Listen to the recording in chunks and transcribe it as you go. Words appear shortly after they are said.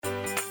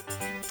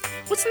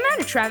What's the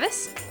matter,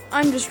 Travis?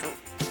 I'm just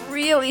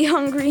really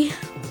hungry.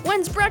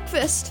 When's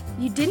breakfast?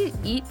 You didn't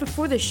eat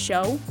before the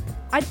show?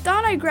 I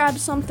thought I grabbed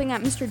something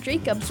at Mr.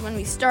 Jacobs when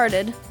we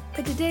started.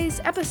 But today's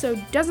episode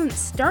doesn't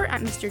start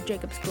at Mr.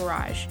 Jacobs'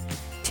 garage.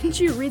 Didn't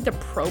you read the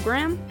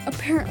program?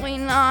 Apparently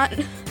not.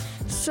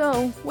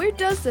 So, where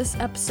does this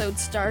episode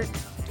start?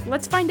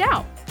 Let's find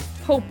out.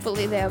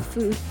 Hopefully they have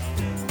food.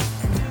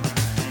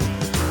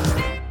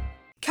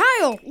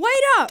 Kyle,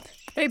 wait up!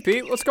 Hey,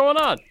 Pete, what's going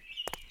on?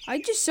 I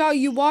just saw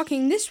you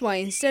walking this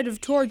way instead of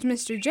towards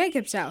Mr.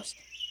 Jacobs' house.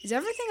 Is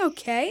everything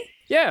okay?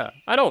 Yeah,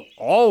 I don't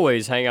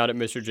always hang out at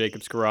Mr.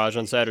 Jacobs' garage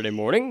on Saturday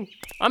morning.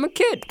 I'm a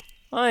kid.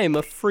 I'm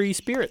a free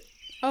spirit.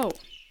 Oh,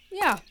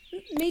 yeah,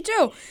 me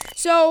too.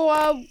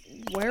 So,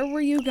 where were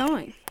you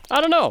going?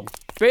 I don't know.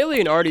 Bailey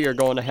and Artie are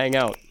going to hang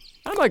out.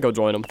 I might go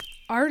join them.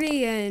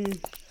 Artie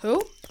and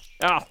who?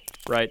 Ah,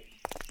 right.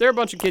 They're a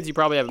bunch of kids you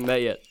probably haven't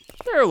met yet.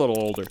 They're a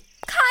little older.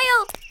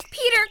 Kyle!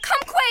 Peter, come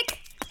quick!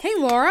 Hey,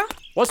 Laura.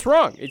 What's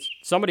wrong? Is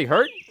somebody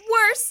hurt?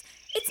 Worse,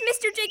 it's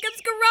Mr. Jacobs'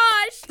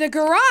 garage. The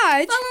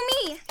garage? Follow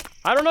me.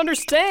 I don't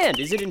understand.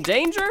 Is it in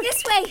danger?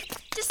 This way.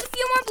 Just a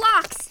few more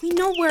blocks. We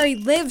know where he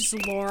lives,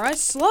 Laura.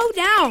 Slow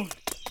down.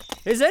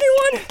 Is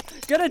anyone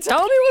gonna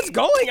tell me what's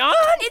going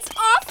on? It's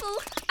awful.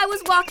 I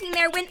was walking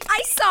there when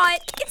I saw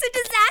it. It's a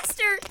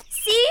disaster.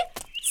 See?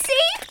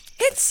 See?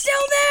 It's still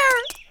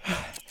there.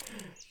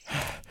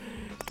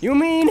 You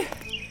mean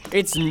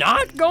it's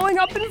not going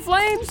up in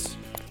flames?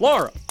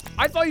 Laura,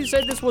 I thought you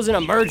said this was an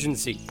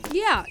emergency.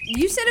 Yeah,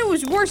 you said it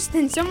was worse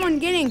than someone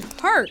getting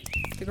hurt.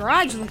 The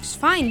garage looks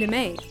fine to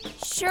me.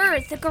 Sure,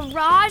 the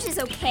garage is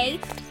okay,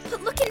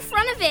 but look in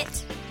front of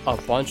it. A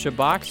bunch of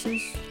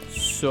boxes?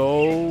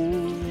 So...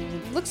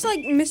 Looks like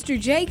Mr.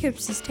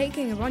 Jacobs is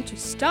taking a bunch of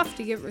stuff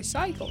to get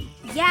recycled.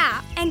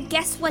 Yeah, and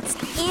guess what's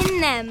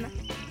in them?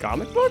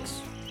 Comic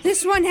books?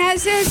 This one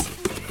has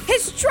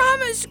his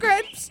trauma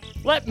scripts.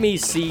 Let me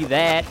see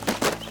that.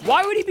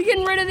 Why would he be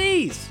getting rid of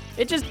these?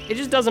 It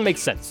just doesn't make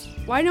sense.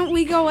 Why don't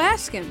we go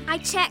ask him? I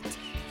checked.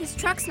 His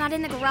truck's not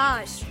in the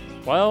garage.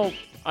 Well,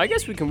 I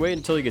guess we can wait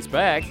until he gets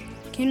back.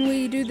 Can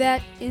we do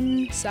that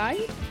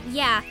inside?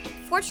 Yeah,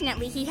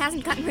 fortunately he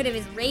hasn't gotten rid of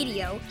his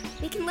radio.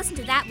 We can listen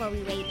to that while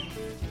we wait.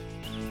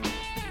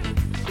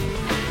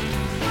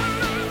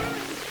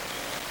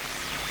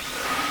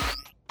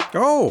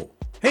 Oh,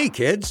 hey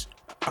kids.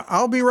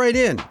 I'll be right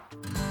in.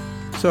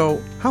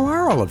 So, how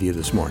are all of you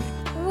this morning?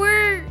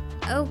 We're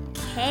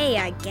okay,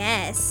 I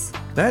guess.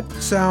 That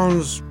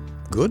sounds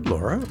good,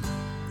 Laura.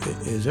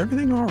 Is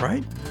everything all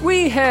right?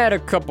 We had a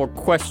couple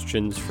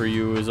questions for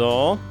you is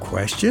all.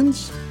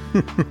 Questions?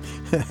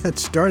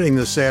 That's starting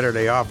the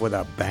Saturday off with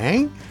a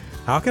bang?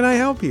 How can I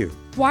help you?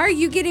 Why are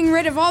you getting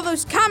rid of all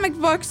those comic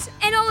books?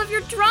 And all of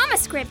your drama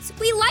scripts.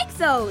 We like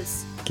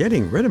those.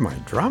 Getting rid of my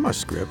drama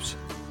scripts?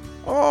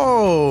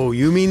 Oh,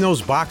 you mean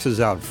those boxes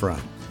out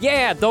front?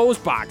 Yeah, those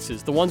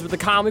boxes. The ones with the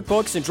comic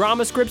books and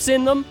drama scripts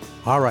in them.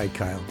 All right,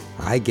 Kyle.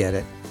 I get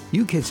it.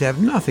 You kids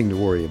have nothing to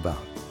worry about.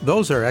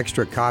 Those are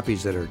extra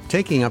copies that are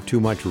taking up too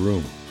much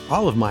room.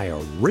 All of my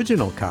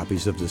original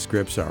copies of the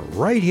scripts are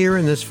right here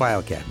in this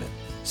file cabinet.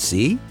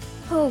 See?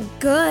 Oh,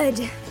 good.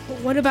 But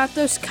what about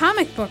those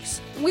comic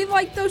books? We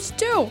like those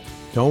too.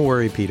 Don't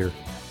worry, Peter.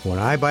 When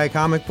I buy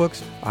comic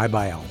books, I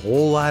buy a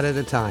whole lot at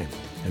a time.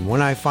 And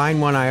when I find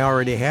one I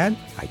already had,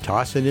 I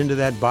toss it into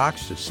that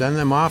box to send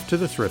them off to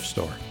the thrift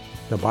store.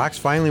 The box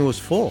finally was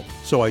full,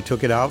 so I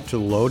took it out to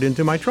load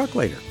into my truck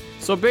later.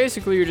 So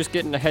basically you're just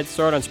getting a head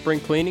start on spring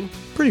cleaning?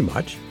 Pretty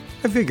much.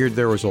 I figured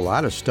there was a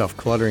lot of stuff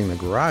cluttering the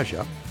garage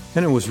up,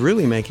 and it was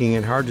really making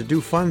it hard to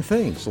do fun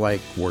things like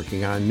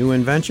working on new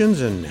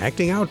inventions and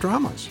acting out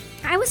dramas.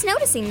 I was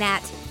noticing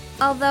that.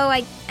 Although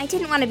I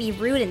didn't want to be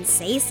rude and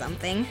say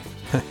something.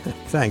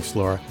 Thanks,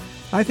 Laura.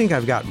 I think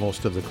I've got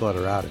most of the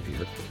clutter out of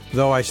here,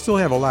 though I still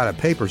have a lot of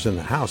papers in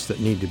the house that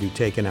need to be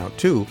taken out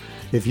too,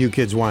 if you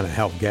kids want to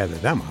help gather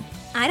them up.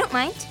 I don't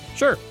mind.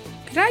 Sure.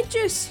 Could I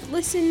just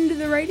listen to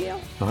the radio?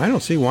 I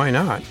don't see why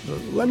not.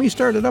 Let me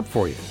start it up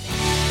for you.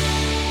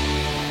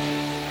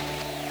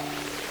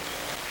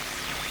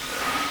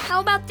 How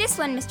about this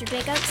one, Mr.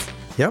 Jacobs?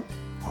 Yep,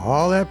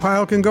 all that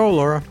pile can go,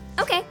 Laura.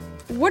 Okay.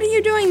 What are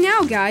you doing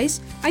now, guys?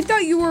 I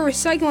thought you were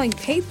recycling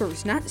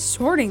papers, not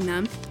sorting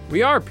them.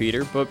 We are,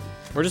 Peter, but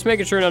we're just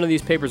making sure none of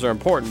these papers are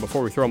important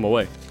before we throw them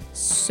away.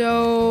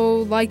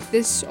 So, like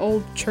this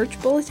old church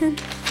bulletin?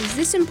 Is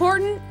this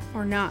important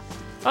or not?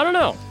 I don't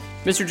know.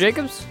 Mr.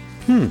 Jacobs?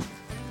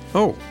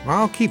 Oh,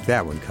 I'll keep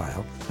that one,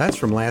 Kyle. That's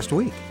from last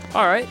week.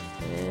 All right.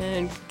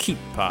 And keep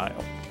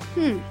pile.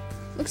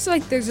 Looks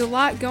like there's a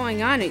lot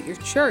going on at your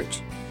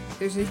church.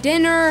 There's a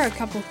dinner, a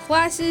couple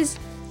classes.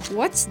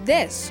 What's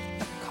this?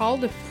 A call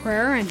to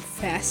prayer and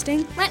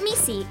fasting? Let me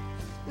see.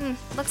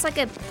 Looks like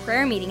a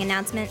prayer meeting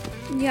announcement.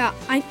 Yeah,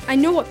 I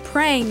know what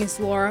praying is,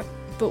 Laura,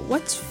 but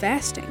what's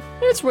fasting?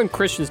 It's when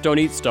Christians don't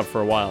eat stuff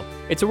for a while.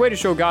 It's a way to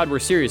show God we're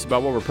serious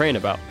about what we're praying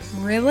about.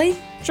 Really?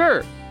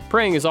 Sure,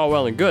 praying is all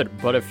well and good,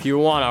 but if you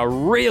want to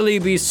really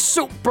be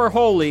super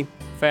holy,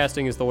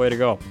 fasting is the way to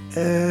go.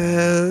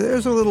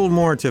 There's a little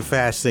more to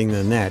fasting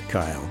than that,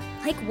 Kyle.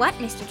 Like what,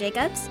 Mr.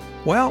 Jacobs?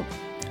 Well,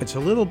 it's a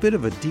little bit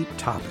of a deep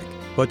topic,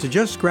 but to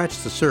just scratch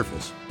the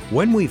surface,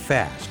 when we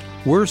fast,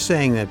 we're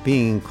saying that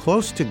being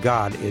close to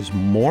God is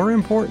more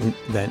important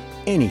than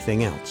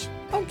anything else.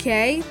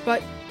 Okay,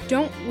 but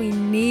don't we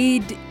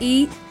need to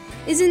eat?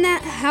 Isn't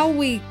that how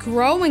we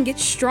grow and get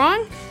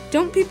strong?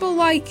 Don't people,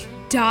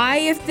 die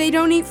if they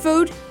don't eat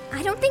food?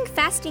 I don't think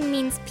fasting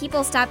means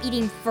people stop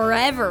eating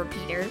forever,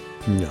 Peter.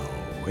 No,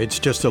 it's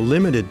just a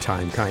limited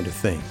time kind of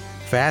thing.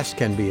 Fast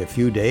can be a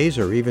few days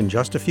or even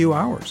just a few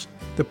hours.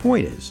 The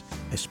point is,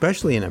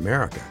 especially in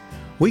America,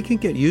 we can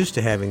get used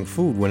to having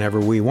food whenever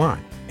we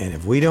want. And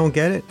if we don't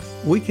get it,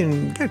 we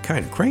can get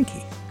kind of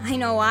cranky. I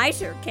know I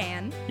sure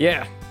can.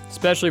 Yeah,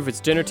 especially if it's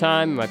dinner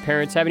time and my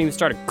parents haven't even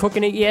started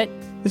cooking it yet.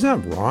 It's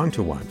not wrong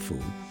to want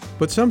food,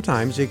 but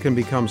sometimes it can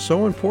become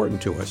so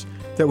important to us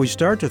that we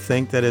start to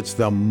think that it's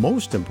the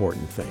most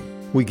important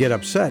thing. We get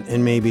upset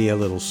and maybe a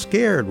little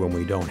scared when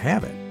we don't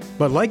have it.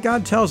 But like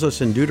God tells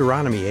us in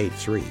Deuteronomy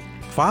 8:3,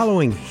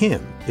 following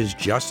Him is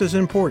just as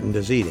important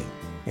as eating,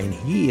 and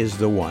He is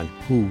the one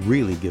who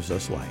really gives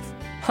us life.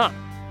 Huh.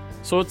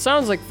 So it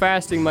sounds like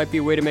fasting might be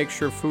a way to make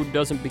sure food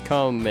doesn't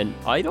become an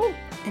idol?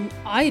 An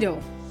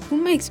idol? Who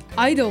makes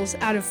idols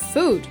out of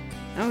food?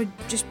 That would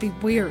just be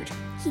weird.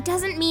 He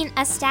doesn't mean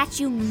a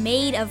statue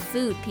made of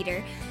food,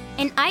 Peter.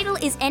 An idol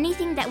is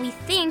anything that we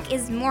think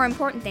is more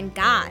important than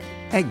God.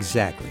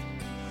 Exactly.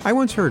 I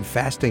once heard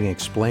fasting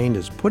explained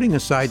as putting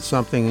aside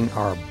something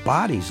our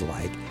bodies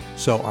like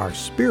so our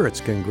spirits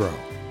can grow.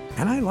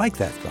 And I like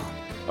that thought.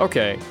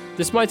 Okay,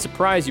 this might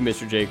surprise you,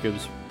 Mr.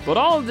 Jacobs, but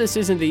all of this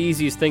isn't the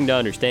easiest thing to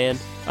understand.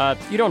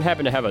 You don't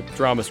happen to have a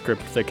drama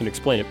script that can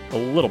explain it a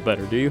little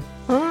better, do you?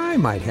 I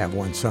might have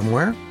one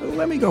somewhere.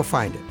 Let me go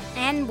find it.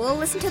 And we'll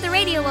listen to the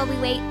radio while we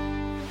wait.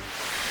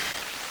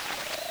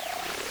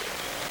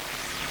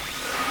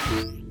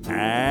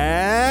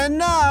 And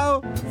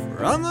now,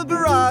 from the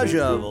garage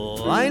of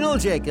Lionel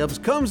Jacobs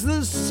comes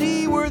the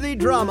seaworthy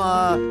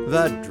drama,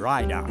 The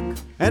Dry Dock,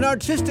 an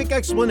artistic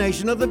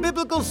explanation of the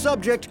biblical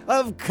subject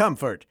of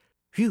comfort.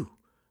 Phew,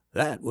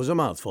 that was a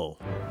mouthful.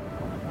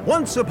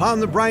 Once upon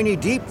the briny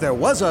deep, there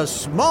was a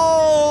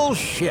small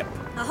ship.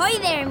 Ahoy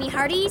there, me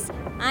hearties.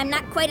 I'm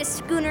not quite a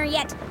schooner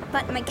yet,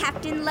 but my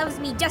captain loves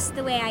me just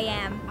the way I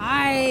am.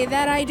 Aye,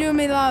 that I do,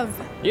 me love.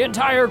 The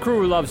entire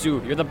crew loves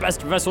you. You're the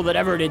best vessel that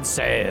ever did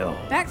sail.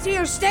 Back to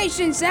your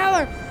station,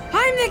 sailor.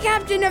 I'm the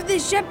captain of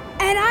this ship,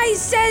 and I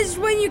says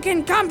when you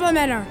can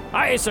compliment her.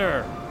 Aye,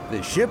 sir.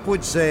 The ship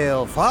would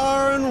sail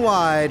far and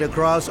wide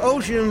across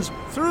oceans,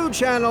 through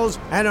channels,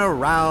 and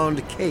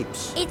around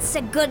capes. It's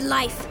a good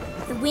life.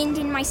 The wind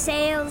in my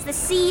sails, the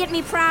sea at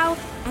me prow,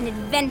 and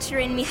adventure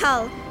in me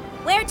hull.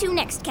 Where to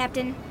next,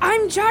 Captain?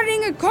 I'm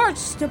charting a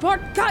course to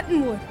Port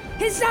Cottonwood.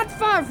 It's not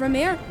far from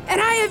here,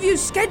 and I have you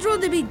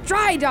scheduled to be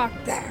dry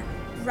docked there.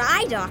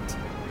 Dry docked?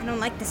 I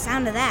don't like the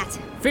sound of that.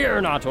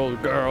 Fear not,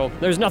 old girl.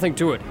 There's nothing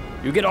to it.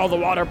 You get all the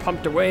water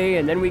pumped away,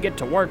 and then we get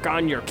to work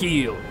on your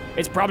keel.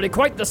 It's probably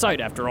quite the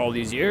sight after all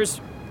these years.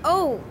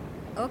 Oh,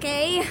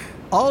 okay.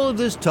 All of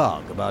this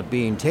talk about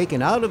being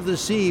taken out of the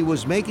sea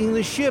was making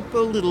the ship a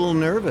little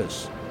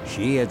nervous.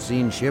 She had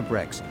seen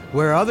shipwrecks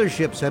where other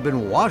ships had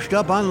been washed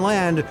up on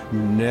land,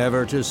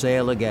 never to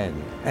sail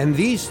again. And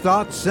these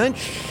thoughts sent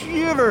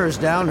shivers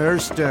down her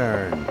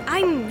stern.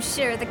 I'm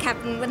sure the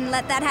captain wouldn't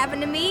let that happen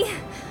to me.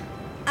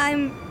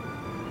 I'm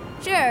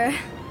sure.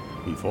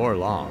 Before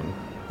long,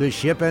 the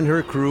ship and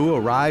her crew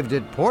arrived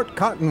at Port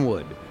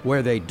Cottonwood,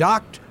 where they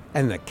docked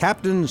and the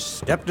captain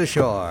stepped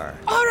ashore.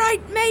 All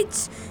right,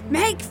 mates,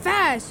 make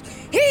fast.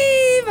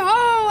 Heave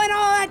ho and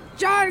all that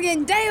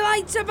jargon.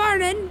 Daylight's a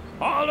burning.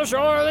 All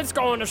ashore, let's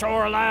go on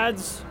ashore,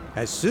 lads.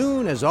 As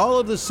soon as all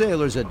of the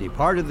sailors had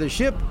departed the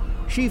ship,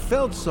 she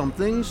felt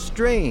something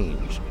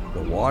strange.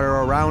 The water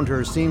around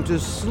her seemed to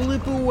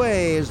slip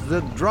away as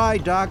the dry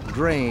dock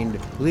drained,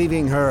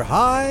 leaving her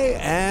high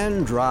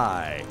and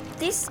dry.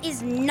 This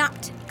is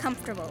not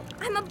comfortable.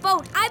 I'm a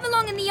boat. I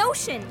belong in the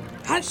ocean.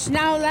 Hush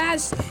now,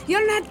 lass.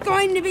 You're not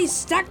going to be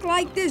stuck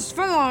like this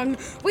for long.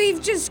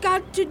 We've just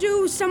got to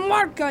do some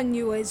work on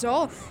you, is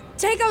all.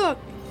 Take a look.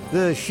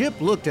 The ship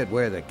looked at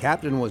where the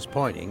captain was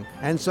pointing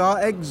and saw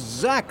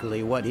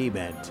exactly what he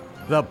meant.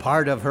 The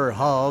part of her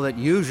hull that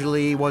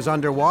usually was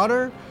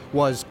underwater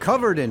was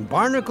covered in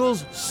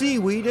barnacles,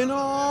 seaweed, and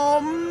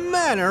all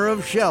manner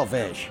of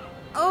shellfish.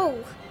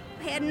 Oh,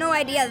 I had no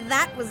idea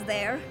that was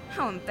there.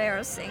 How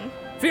embarrassing.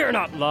 Fear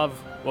not, love.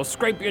 We'll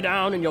scrape you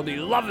down and you'll be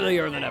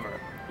lovelier than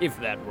ever, if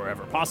that were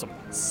ever possible.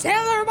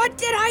 Sailor, what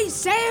did I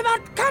say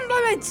about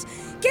compliments?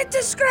 Get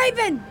to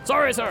scraping.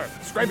 Sorry, sir.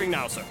 Scraping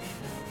now, sir.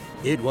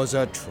 It was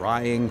a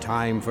trying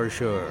time for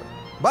sure.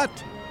 But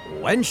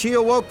when she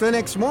awoke the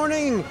next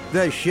morning,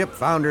 the ship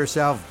found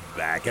herself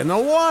back in the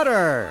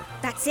water.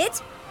 That's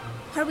it?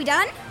 Are we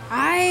done?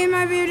 Aye,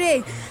 my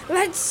beauty.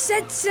 Let's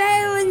set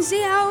sail and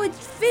see how it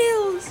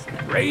feels.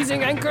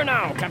 Raising anchor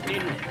now,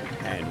 Captain.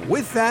 And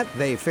with that,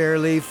 they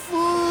fairly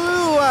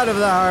flew out of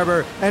the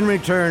harbor and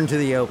returned to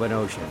the open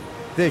ocean.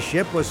 The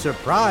ship was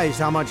surprised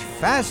how much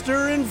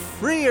faster and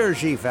freer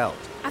she felt.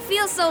 I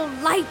feel so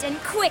light and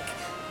quick.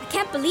 I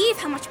can't believe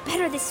how much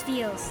better this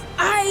feels.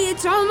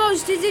 It's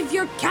almost as if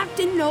your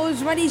captain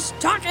knows what he's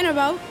talking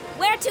about.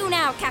 Where to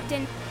now,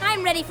 Captain?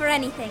 I'm ready for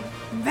anything.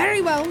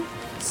 Very well.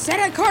 Set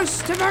a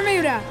course to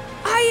Bermuda.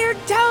 I hear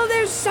tell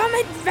there's some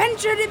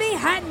adventure to be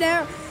had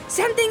there.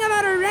 Something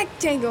about a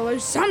rectangle or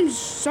some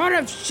sort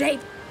of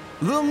shape.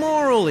 The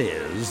moral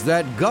is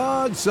that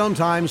God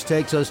sometimes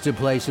takes us to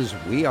places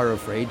we are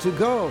afraid to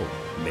go.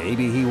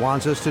 Maybe He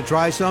wants us to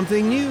try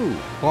something new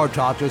or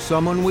talk to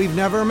someone we've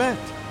never met.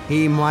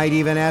 He might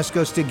even ask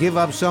us to give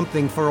up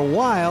something for a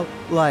while,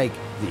 like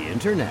the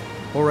internet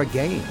or a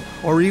game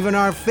or even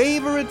our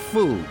favorite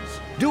foods.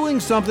 Doing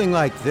something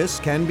like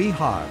this can be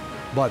hard,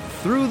 but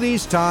through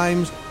these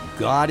times,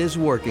 God is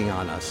working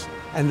on us,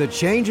 and the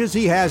changes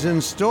He has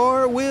in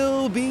store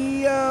will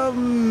be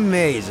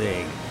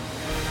amazing.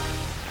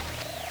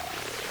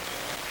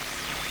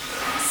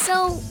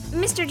 So,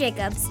 Mr.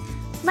 Jacobs,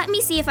 let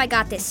me see if I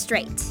got this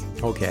straight.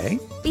 Okay.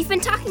 We've been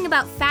talking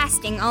about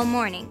fasting all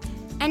morning,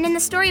 and in the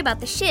story about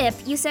the ship,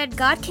 you said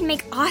God can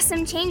make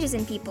awesome changes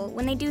in people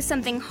when they do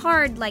something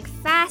hard like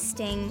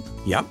fasting.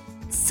 Yep.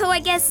 So I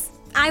guess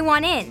I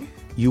want in.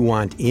 You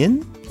want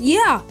in?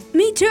 Yeah,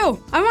 me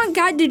too. I want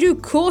God to do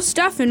cool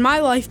stuff in my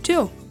life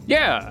too.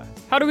 Yeah,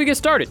 how do we get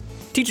started?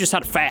 Teach us how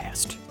to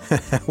fast.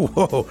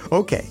 Whoa,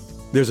 okay.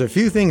 There's a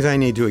few things I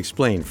need to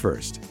explain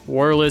first.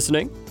 We're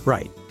listening.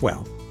 Right.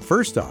 Well,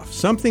 first off,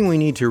 something we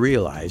need to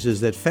realize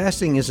is that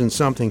fasting isn't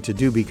something to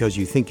do because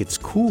you think it's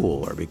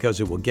cool or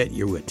because it will get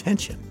your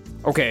attention.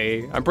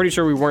 Okay, I'm pretty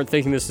sure we weren't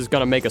thinking this is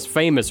gonna make us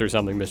famous or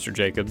something, Mr.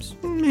 Jacobs.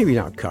 Maybe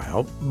not,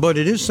 Kyle, but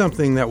it is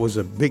something that was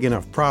a big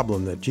enough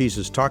problem that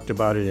Jesus talked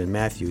about it in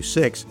Matthew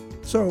 6,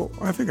 so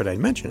I figured I'd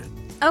mention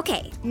it.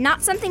 Okay,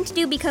 not something to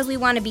do because we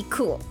want to be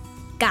cool.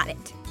 Got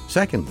it.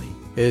 Secondly,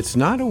 it's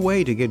not a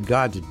way to get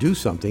God to do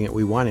something that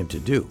we want Him to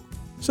do.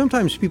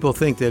 Sometimes people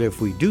think that if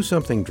we do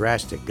something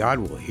drastic, God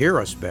will hear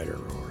us better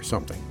or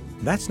something.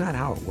 That's not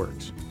how it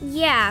works.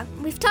 Yeah,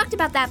 we've talked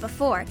about that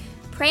before.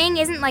 Praying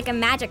isn't like a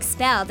magic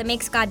spell that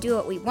makes God do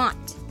what we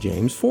want.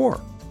 James 4.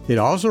 It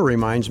also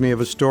reminds me of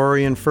a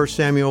story in 1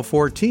 Samuel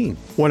 14,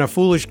 when a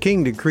foolish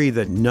king decreed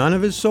that none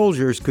of his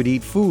soldiers could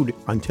eat food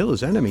until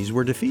his enemies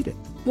were defeated.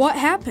 What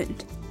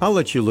happened? I'll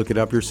let you look it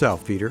up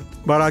yourself, Peter,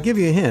 but I'll give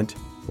you a hint.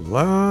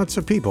 Lots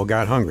of people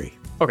got hungry.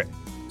 Okay,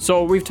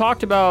 so we've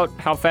talked about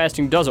how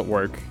fasting doesn't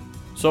work.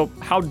 So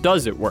how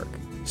does it work?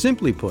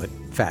 Simply put,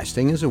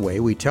 fasting is a way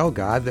we tell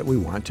God that we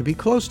want to be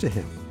close to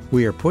Him.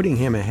 We are putting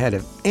Him ahead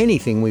of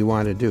anything we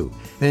want to do,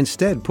 and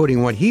instead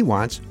putting what He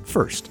wants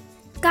first.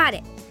 Got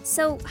it.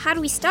 So how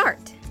do we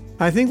start?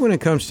 I think when it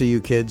comes to you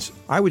kids,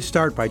 I would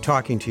start by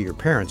talking to your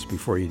parents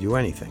before you do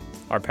anything.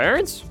 Our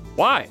parents?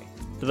 Why?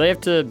 Do they have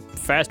to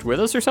fast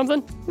with us or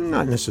something?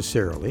 Not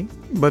necessarily,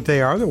 but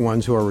they are the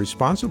ones who are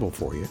responsible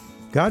for you.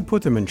 God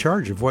put them in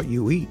charge of what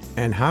you eat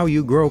and how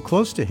you grow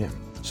close to Him.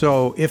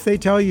 So if they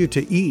tell you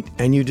to eat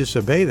and you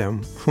disobey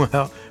them,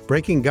 well,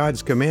 breaking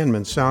God's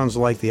commandments sounds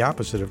like the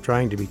opposite of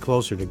trying to be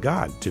closer to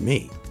God, to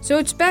me. So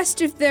it's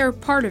best if they're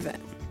part of it.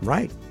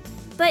 Right.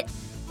 But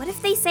what if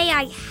they say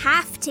I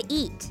have to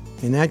eat?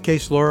 In that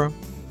case, Laura,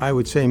 I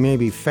would say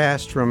maybe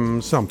fast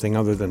from something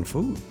other than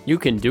food. You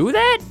can do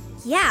that?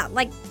 Yeah,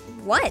 like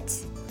what?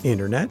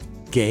 Internet,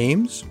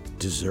 games,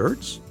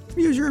 desserts.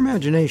 Use your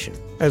imagination.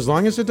 As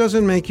long as it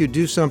doesn't make you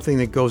do something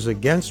that goes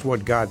against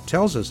what God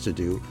tells us to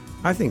do,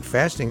 I think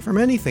fasting from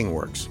anything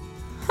works.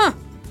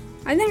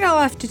 I think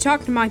I'll have to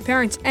talk to my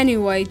parents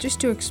anyway, just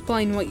to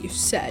explain what you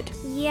said.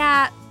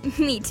 Yeah,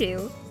 me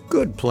too.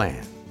 Good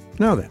plan.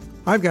 Now then,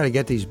 I've got to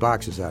get these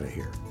boxes out of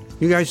here.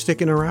 You guys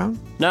sticking around?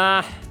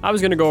 Nah, I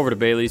was gonna go over to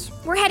Bailey's.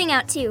 We're heading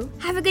out too.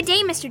 Have a good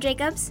day, Mr.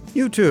 Jacobs.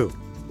 You too.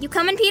 You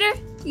coming, Peter?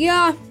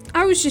 Yeah,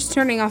 I was just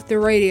turning off the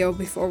radio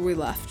before we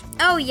left.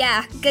 Oh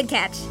yeah, good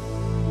catch.